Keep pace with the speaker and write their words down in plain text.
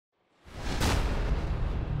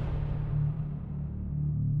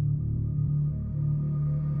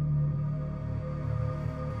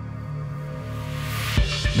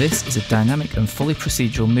This is a dynamic and fully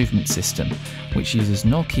procedural movement system which uses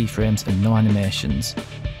no keyframes and no animations.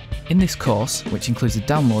 In this course, which includes a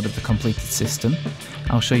download of the completed system,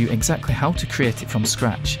 I'll show you exactly how to create it from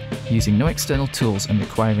scratch, using no external tools and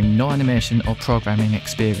requiring no animation or programming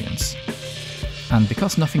experience. And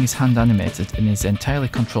because nothing is hand animated and is entirely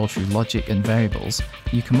controlled through logic and variables,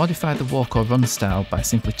 you can modify the walk or run style by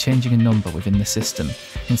simply changing a number within the system,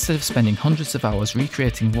 instead of spending hundreds of hours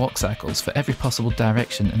recreating walk cycles for every possible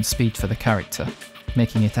direction and speed for the character,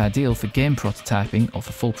 making it ideal for game prototyping or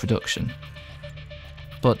for full production.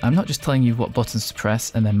 But I'm not just telling you what buttons to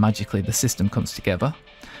press and then magically the system comes together.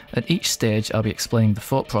 At each stage I'll be explaining the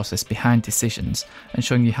thought process behind decisions and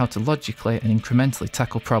showing you how to logically and incrementally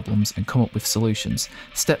tackle problems and come up with solutions,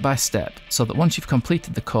 step by step, so that once you've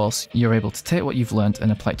completed the course, you're able to take what you've learnt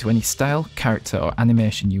and apply it to any style, character or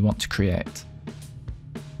animation you want to create.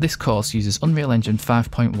 This course uses Unreal Engine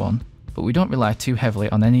 5.1, but we don't rely too heavily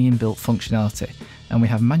on any inbuilt functionality, and we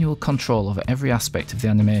have manual control over every aspect of the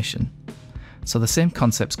animation. So the same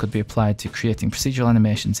concepts could be applied to creating procedural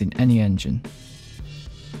animations in any engine.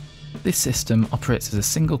 This system operates as a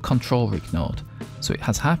single control rig node, so it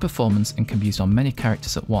has high performance and can be used on many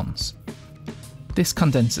characters at once. This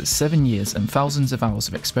condenses 7 years and thousands of hours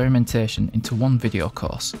of experimentation into one video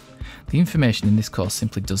course. The information in this course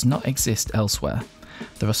simply does not exist elsewhere.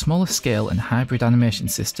 There are smaller scale and hybrid animation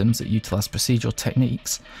systems that utilise procedural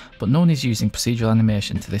techniques, but no one is using procedural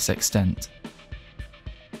animation to this extent.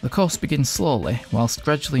 The course begins slowly, whilst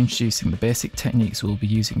gradually introducing the basic techniques we'll be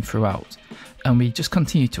using throughout, and we just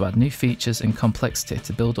continue to add new features and complexity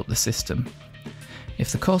to build up the system.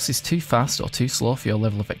 If the course is too fast or too slow for your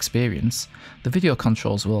level of experience, the video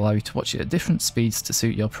controls will allow you to watch it at different speeds to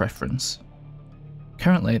suit your preference.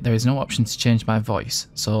 Currently there is no option to change my voice,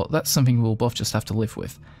 so that's something we'll both just have to live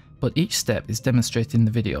with, but each step is demonstrated in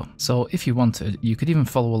the video, so if you wanted, you could even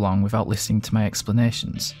follow along without listening to my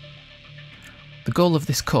explanations. The goal of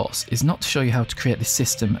this course is not to show you how to create this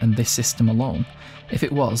system and this system alone. If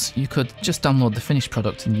it was, you could just download the finished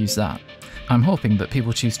product and use that. I'm hoping that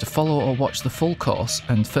people choose to follow or watch the full course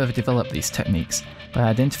and further develop these techniques by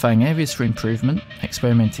identifying areas for improvement,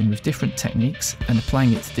 experimenting with different techniques and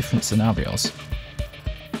applying it to different scenarios.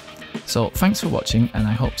 So thanks for watching, and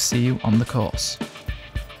I hope to see you on the course.